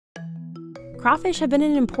Crawfish have been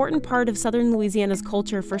an important part of southern Louisiana's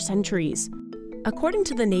culture for centuries. According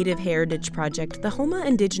to the Native Heritage Project, the Houma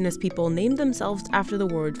indigenous people named themselves after the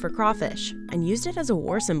word for crawfish and used it as a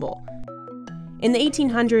war symbol. In the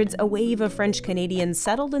 1800s, a wave of French Canadians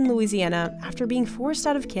settled in Louisiana after being forced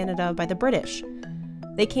out of Canada by the British.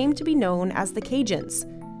 They came to be known as the Cajuns,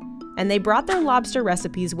 and they brought their lobster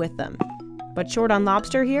recipes with them. But short on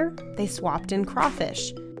lobster here, they swapped in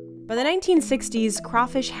crawfish. By the 1960s,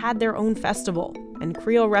 crawfish had their own festival, and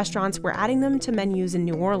Creole restaurants were adding them to menus in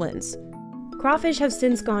New Orleans. Crawfish have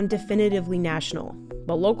since gone definitively national,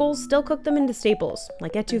 but locals still cook them into staples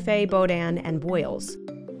like etouffee, boudin, and boils.